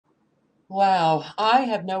Wow, I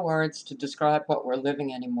have no words to describe what we're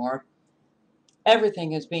living anymore.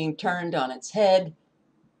 Everything is being turned on its head.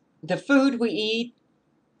 The food we eat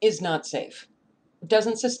is not safe. It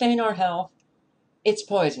doesn't sustain our health. It's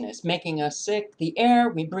poisonous, making us sick. The air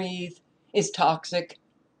we breathe is toxic.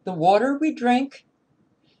 The water we drink,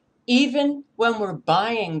 even when we're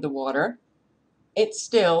buying the water, it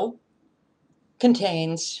still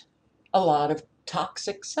contains a lot of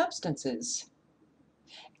toxic substances.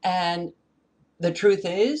 And the truth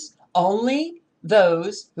is, only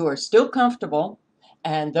those who are still comfortable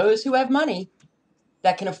and those who have money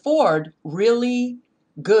that can afford really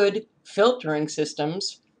good filtering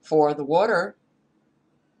systems for the water,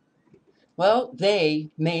 well, they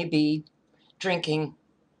may be drinking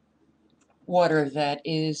water that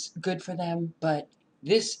is good for them, but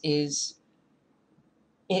this is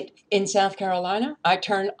it. In South Carolina, I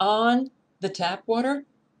turn on the tap water,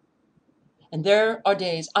 and there are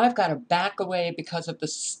days I've got to back away because of the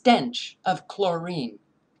stench of chlorine.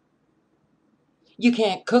 You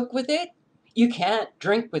can't cook with it. You can't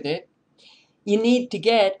drink with it. You need to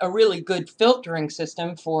get a really good filtering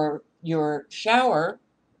system for your shower.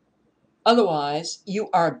 Otherwise, you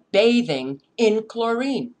are bathing in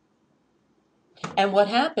chlorine. And what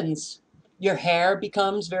happens? Your hair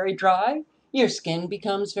becomes very dry. Your skin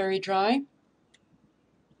becomes very dry.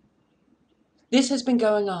 This has been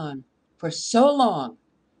going on for so long.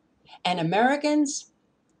 And Americans,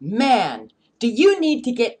 man, do you need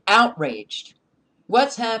to get outraged?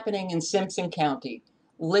 What's happening in Simpson County?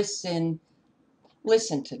 Listen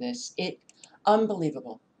Listen to this.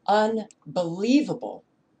 Unbelievable. Unbelievable.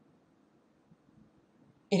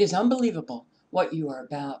 It is unbelievable what you are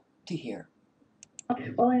about to hear.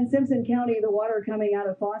 Well, in Simpson County, the water coming out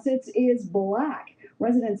of faucets is black.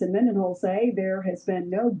 Residents in Mendenhall say there has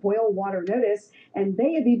been no boil water notice, and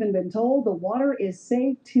they have even been told the water is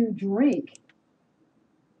safe to drink.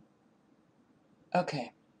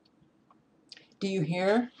 Okay. Do you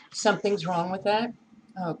hear? Something's wrong with that?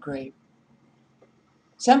 Oh, great.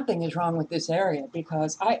 Something is wrong with this area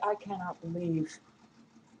because I cannot believe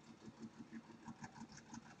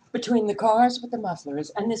between the cars with the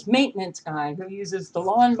mufflers and this maintenance guy who uses the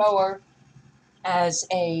lawnmower as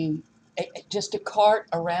just a cart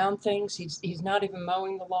around things. He's not even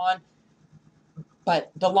mowing the lawn,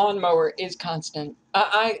 but the lawnmower is constant.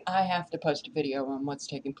 I have to post a video on what's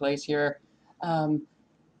taking place here. Um,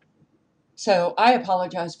 so I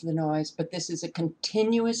apologize for the noise, but this is a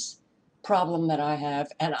continuous problem that I have,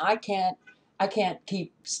 and I can't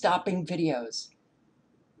keep stopping videos.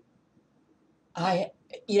 I,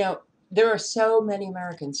 you know, there are so many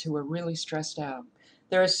Americans who are really stressed out.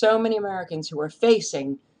 There are so many Americans who are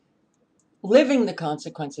living the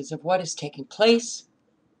consequences of what is taking place,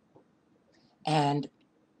 and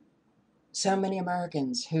so many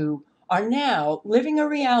Americans who are now living a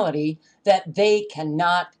reality that they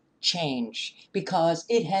cannot change because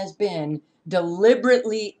it has been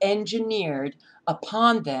deliberately engineered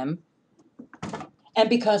upon them, and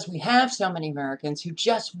because we have so many Americans who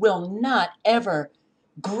just will not ever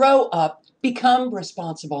grow up, become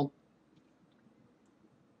responsible,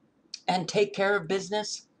 and take care of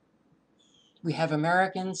business. We have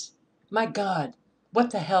Americans. My God, what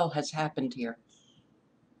the hell has happened here?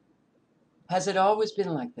 Has it always been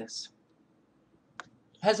like this?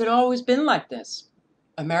 Has it always been like this?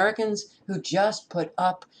 Americans who just put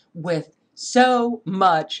up with so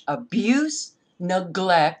much abuse,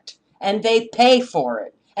 neglect, and they pay for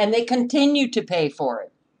it, and they continue to pay for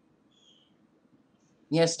it.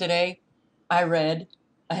 Yesterday, I read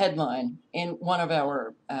a headline in one of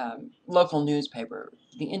our local newspaper,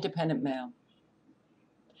 the Independent Mail.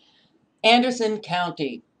 Anderson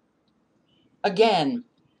County, again,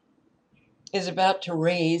 is about to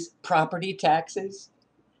raise property taxes.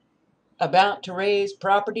 About to raise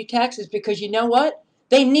property taxes because you know what?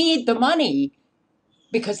 They need the money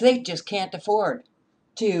because they just can't afford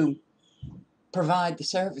to provide the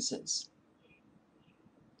services.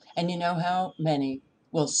 And you know how many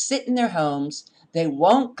will sit in their homes, they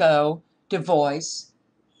won't go to voice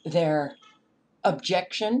their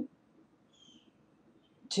objection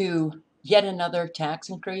to yet another tax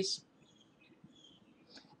increase?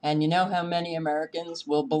 And you know how many Americans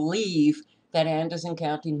will believe that Anderson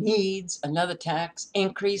County needs another tax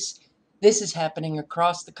increase? This is happening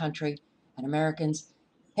across the country, and Americans,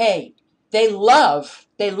 hey, they love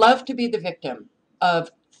to be the victim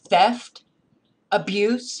of theft,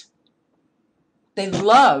 abuse. They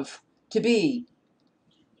love to be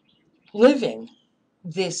living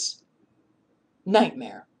this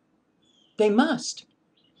nightmare. They must,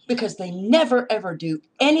 because they never ever do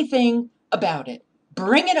anything about it.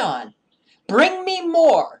 Bring it on. Bring me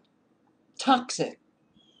more. toxic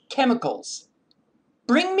chemicals.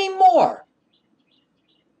 Bring me more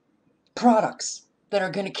products that are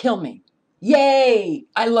going to kill me. Yay!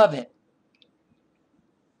 I love it.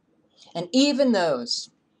 And even those,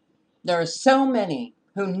 there are so many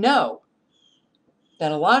who know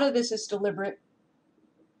that a lot of this is deliberate,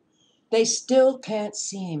 they still can't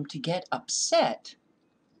seem to get upset.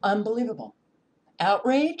 Unbelievable.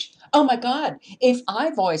 Outrage? Oh my God. If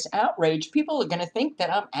I voice outrage, people are going to think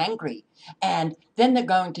that I'm angry. And then they're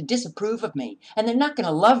going to disapprove of me. And they're not going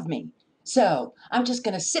to love me. So I'm just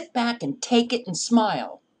going to sit back and take it and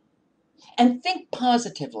smile. And think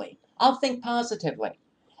positively. I'll think positively.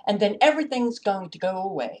 And then everything's going to go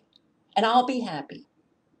away. And I'll be happy.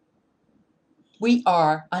 We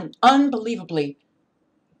are an unbelievably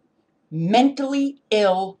mentally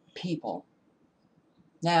ill people.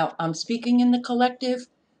 Now, I'm speaking in the collective.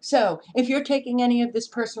 So, if you're taking any of this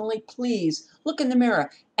personally, please look in the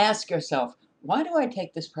mirror. Ask yourself, why do I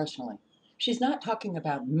take this personally? She's not talking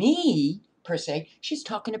about me, per se. She's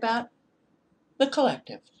talking about the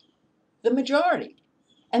collective, the majority.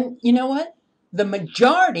 And you know what? The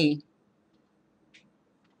majority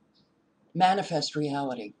manifest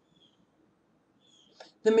reality.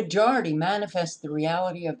 The majority manifest the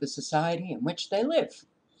reality of the society in which they live.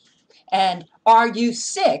 And are you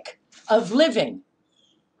sick of living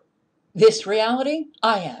this reality?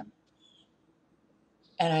 I am.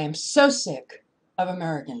 And I am so sick of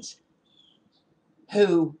Americans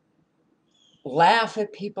who laugh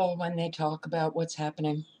at people when they talk about what's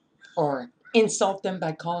happening or insult them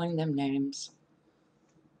by calling them names.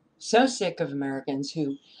 So sick of Americans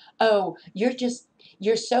who, oh,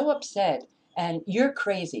 you're so upset and you're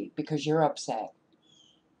crazy because you're upset.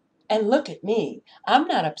 And look at me. I'm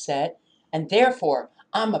not upset, and therefore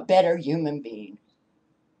I'm a better human being.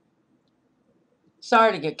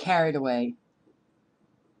 Sorry to get carried away.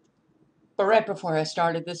 But right before I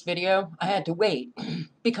started this video, I had to wait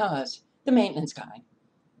because the maintenance guy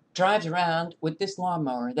drives around with this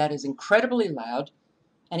lawnmower that is incredibly loud,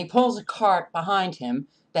 and he pulls a cart behind him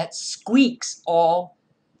that squeaks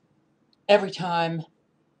every time.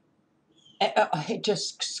 It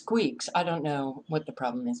just squeaks. I don't know what the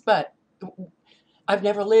problem is, but I've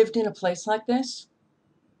never lived in a place like this.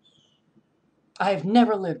 I've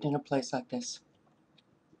never lived in a place like this.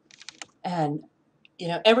 And, you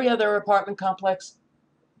know, every other apartment complex,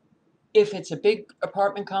 if it's a big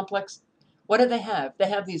apartment complex, what do they have? They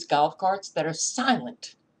have these golf carts that are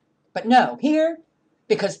silent. But no, here,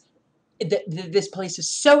 because this place is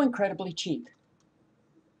so incredibly cheap,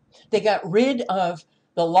 they got rid of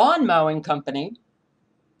the lawn mowing company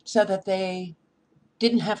so that they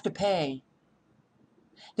didn't have to pay.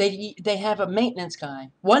 They have a maintenance guy,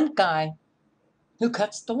 one guy who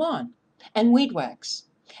cuts the lawn and weed whacks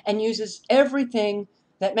and uses everything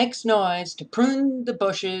that makes noise to prune the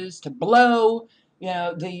bushes, to blow,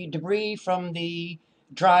 the debris from the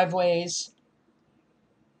driveways.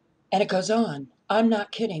 And it goes on. I'm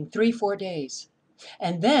not kidding. 3-4 days.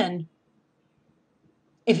 And then,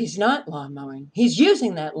 if he's not lawn mowing, he's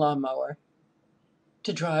using that lawnmower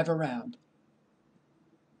to drive around.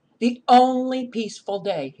 The only peaceful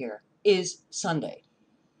day here is Sunday.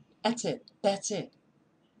 That's it. That's it.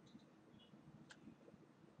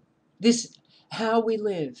 This, how we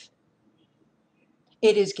live,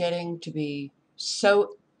 it is getting to be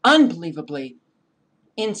so unbelievably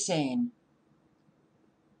insane.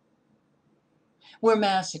 We're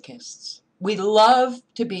masochists. We love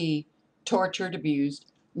to be tortured, abused,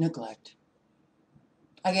 neglect.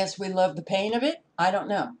 I guess we love the pain of it. I don't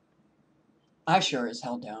know. I sure as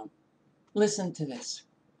hell don't. Listen to this.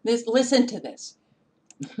 Listen to this.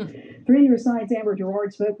 3 News Side's Amber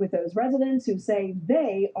Gerard spoke with those residents who say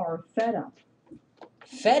they are fed up.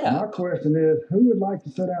 Fed My up? question is, who would like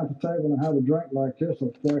to sit down at the table and have a drink like this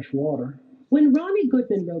with fresh water? When Ronnie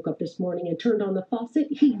Goodman woke up this morning and turned on the faucet,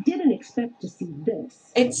 he didn't expect to see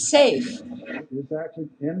this. It's safe. It's actually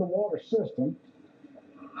in the water system,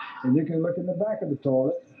 and you can look in the back of the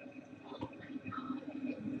toilet,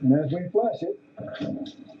 and as we flush it,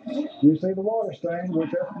 you see the water stain, which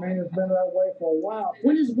means it's been that way for a while.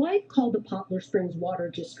 When his wife called the Poplar Springs Water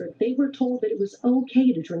District, they were told that it was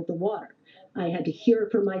okay to drink the water. I had to hear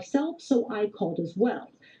it for myself, so I called as well.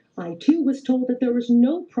 I, too, was told that there was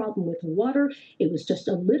no problem with the water. It was just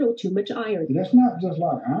a little too much iron. It's not just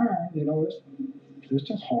like iron, it's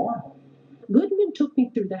just hard. Goodman took me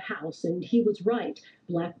through the house, and he was right.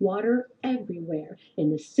 Black water everywhere,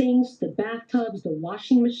 in the sinks, the bathtubs, the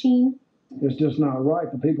washing machine. It's just not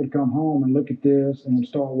right for people to come home and look at this and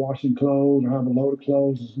start washing clothes or have a load of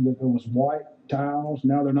clothes that it was white towels.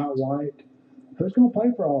 Now they're not white. Who's going to pay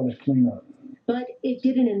for all this cleanup? But it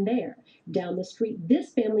didn't end there. Down the street,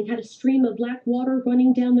 this family had a stream of black water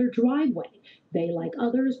running down their driveway. They, like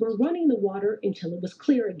others, were running the water until it was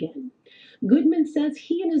clear again. Goodman says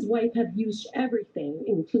he and his wife have used everything,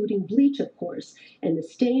 including bleach, of course, and the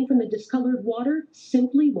stain from the discolored water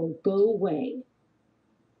simply won't go away.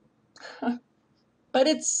 But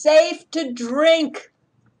it's safe to drink.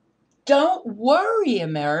 Don't worry,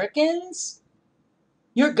 Americans.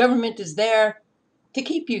 Your government is there to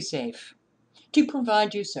keep you safe, to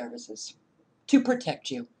provide you services, to protect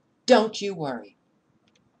you. Don't you worry.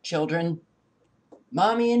 Children,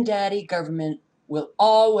 mommy and daddy government will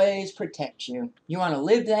always protect you. You want to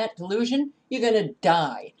live that delusion? You're going to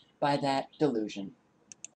die by that delusion.